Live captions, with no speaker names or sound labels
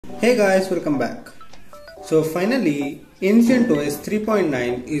Hey guys, welcome back. So finally, Ancient OS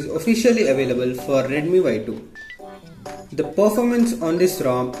 3.9 is officially available for Redmi Y2. The performance on this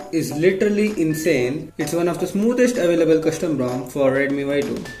ROM is literally insane. It's one of the smoothest available custom ROM for Redmi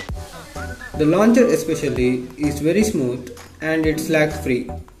Y2. The launcher especially is very smooth and it's lag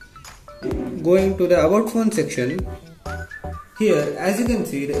free. Going to the About Phone section, here as you can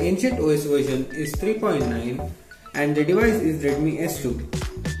see the Ancient OS version is 3.9 and the device is Redmi S2.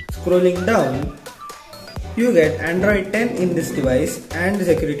 Scrolling down, you get Android 10 in this device and the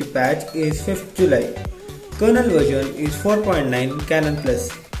security patch is 5th July. Kernel version is 4.9 Canon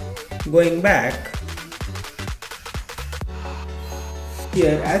Plus. Going back,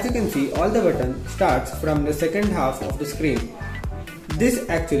 here as you can see all the button starts from the second half of the screen. This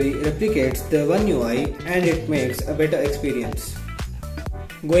actually replicates the One UI and it makes a better experience.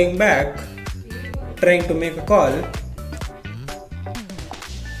 Going back, trying to make a call,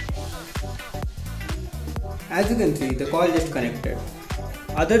 as you can see the call just connected.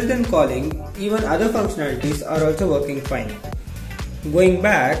 Other than calling, even other functionalities are also working fine. Going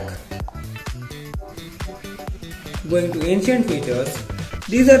back, going to Ancient features,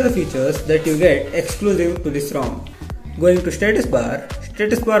 these are the features that you get exclusive to this ROM. Going to status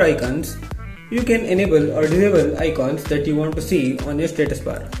bar icons, you can enable or disable icons that you want to see on your status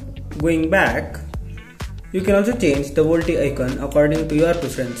bar. Going back, you can also change the VoLTE icon according to your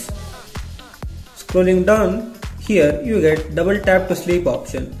preference. Scrolling down, here you get double tap to sleep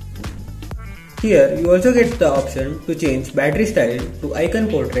option. Here you also get the option to change battery style to icon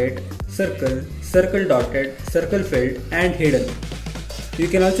portrait, circle, circle dotted, circle filled and hidden. You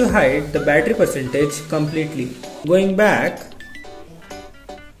can also hide the battery percentage completely. Going back,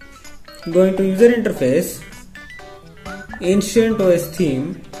 going to user interface, Ancient OS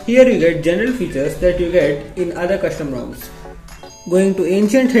theme, here you get general features that you get in other custom ROMs. Going to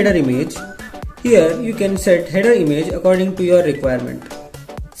Ancient header image, here you can set header image according to your requirement.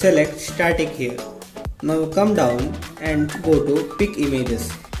 Select static here. Now come down and go to pick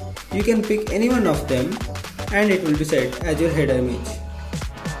images. You can pick any one of them and it will be set as your header image.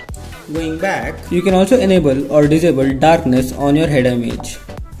 Going back, you can also enable or disable darkness on your header image.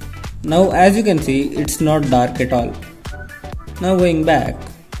 Now as you can see, it's not dark at all. Now going back,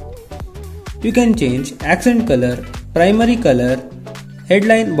 you can change accent color, primary color,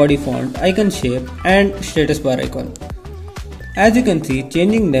 headline body font, icon shape and status bar icon. As you can see,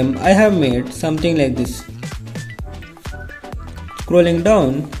 changing them I have made something like this. Scrolling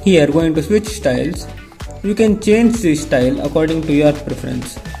down, here going to switch styles, you can change the style according to your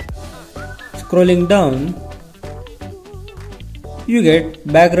preference. Scrolling down, you get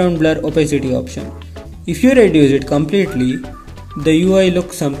background blur opacity option. If you reduce it completely, the UI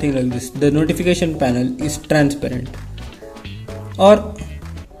looks something like this. The notification panel is transparent. Or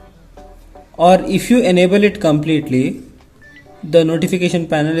if you enable it completely, the notification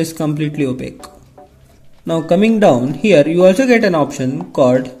panel is completely opaque. Now coming down, here you also get an option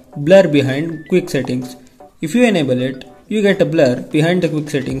called blur behind quick settings. If you enable it, you get a blur behind the quick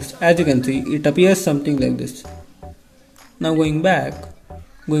settings. As you can see, it appears something like this. Now going back,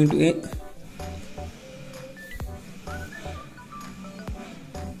 going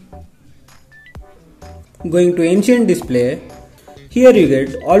to Ancient display, here you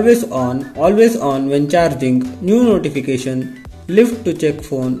get always on when charging, new notification, lift to check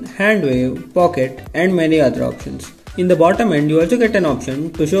phone, hand wave, pocket and many other options. In the bottom end you also get an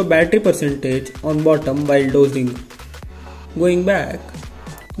option to show battery percentage on bottom while dozing. Going back,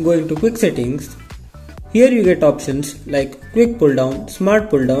 going to quick settings, here you get options like quick pull down, smart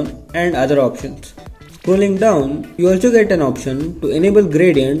pull down and other options. Scrolling down, you also get an option to enable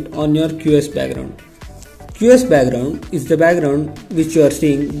gradient on your QS background. QS background is the background which you are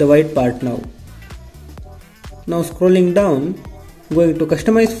seeing the white part now. Now scrolling down, going to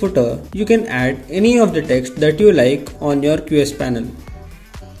customize footer, you can add any of the text that you like on your QS panel.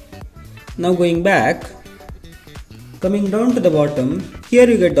 Now going back, coming down to the bottom, here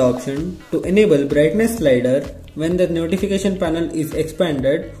you get the option to enable brightness slider when the notification panel is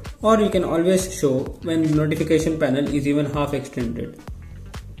expanded, or you can always show when the notification panel is even half extended.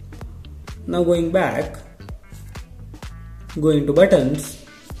 Now going back, going to buttons,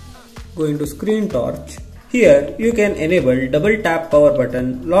 going to screen torch, here you can enable double tap power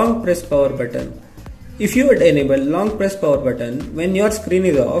button, long press power button. If you would enable long press power button when your screen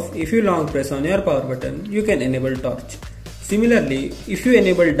is off, if you long press on your power button, you can enable torch. Similarly, if you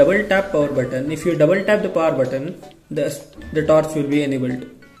enable double tap power button, if you double tap the power button, the torch will be enabled.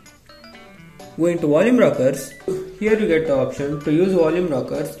 Going to volume rockers, here you get the option to use volume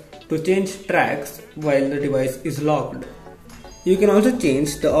rockers to change tracks while the device is locked. You can also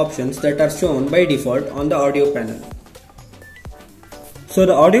change the options that are shown by default on the audio panel. So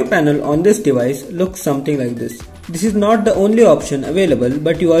the audio panel on this device looks something like this. This is not the only option available,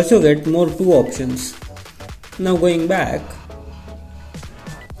 but you also get more 2 options. Now going back,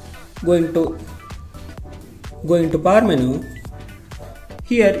 going to power menu.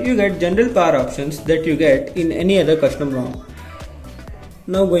 Here you get general power options that you get in any other custom ROM.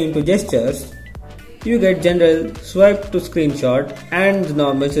 Now going to gestures, you get general swipe to screenshot and the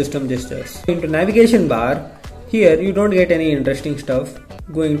normal system gestures. Going to navigation bar, here you don't get any interesting stuff.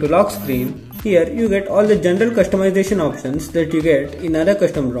 Going to lock screen, here you get all the general customization options that you get in other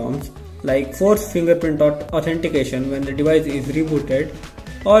custom ROMs, like force fingerprint authentication when the device is rebooted,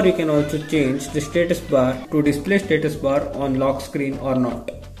 or you can also change the status bar to display status bar on lock screen or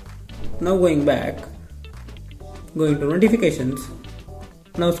not. Now going back, going to notifications.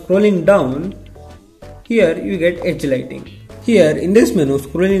 Now scrolling down, here you get edge lighting. Here in this menu,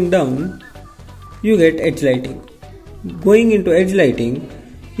 scrolling down, you get edge lighting. Going into edge lighting,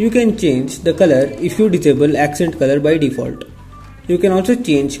 you can change the color if you disable accent color by default. You can also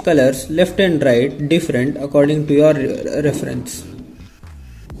change colors left and right different according to your reference.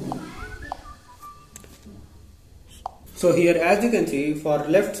 So here, as you can see, for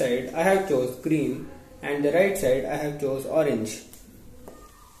left side I have chose green and the right side I have chose orange.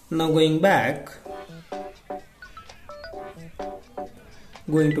 Now going back,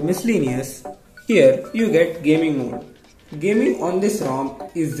 going to miscellaneous, here you get gaming mode. Gaming on this ROM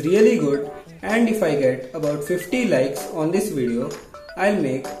is really good, and if I get about 50 likes on this video, I'll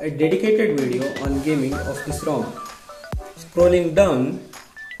make a dedicated video on gaming of this ROM. Scrolling down,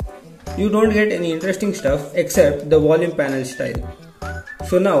 you don't get any interesting stuff except the volume panel style.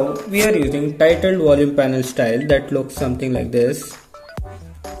 So now we are using titled volume panel style that looks something like this.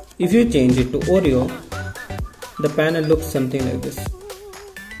 If you change it to Oreo, the panel looks something like this.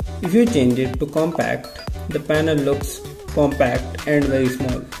 If you change it to compact, the panel looks compact and very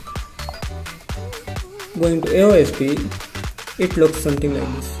small. Going to AOSP, it looks something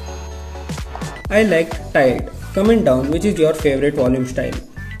like this. I like Tide. Comment down which is your favorite volume style.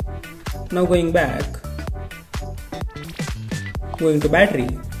 Now going back, going to battery.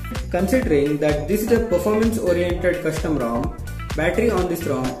 Considering that this is a performance oriented custom ROM, battery on this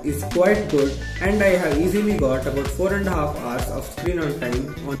ROM is quite good, and I have easily got about 4.5 hours of screen on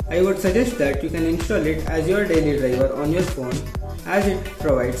time. I would suggest that you can install it as your daily driver on your phone, as it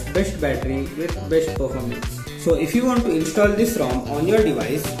provides best battery with best performance. So if you want to install this ROM on your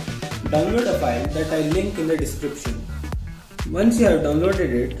device, download a file that I link in the description. Once you have downloaded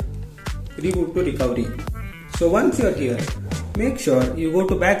it, reboot to recovery. So once you are here, make sure you go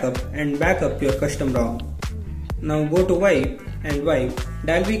to backup and back up your custom ROM. Now go to wipe and wipe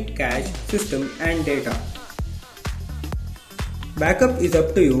Dalvik cache, system and data. Backup is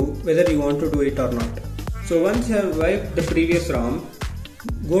up to you whether you want to do it or not. So once you have wiped the previous ROM,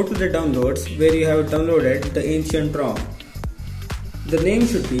 go to the downloads where you have downloaded the ancient ROM. The name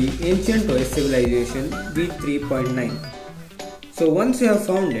should be Ancient OS Civilization v3.9. So once you have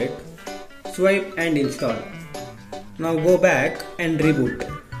found it, swipe and install. Now go back and reboot.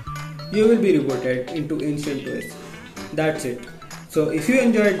 You will be rebooted into Ancient OS. That's it. So if you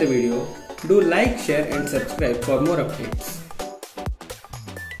enjoyed the video, do like, share and subscribe for more updates.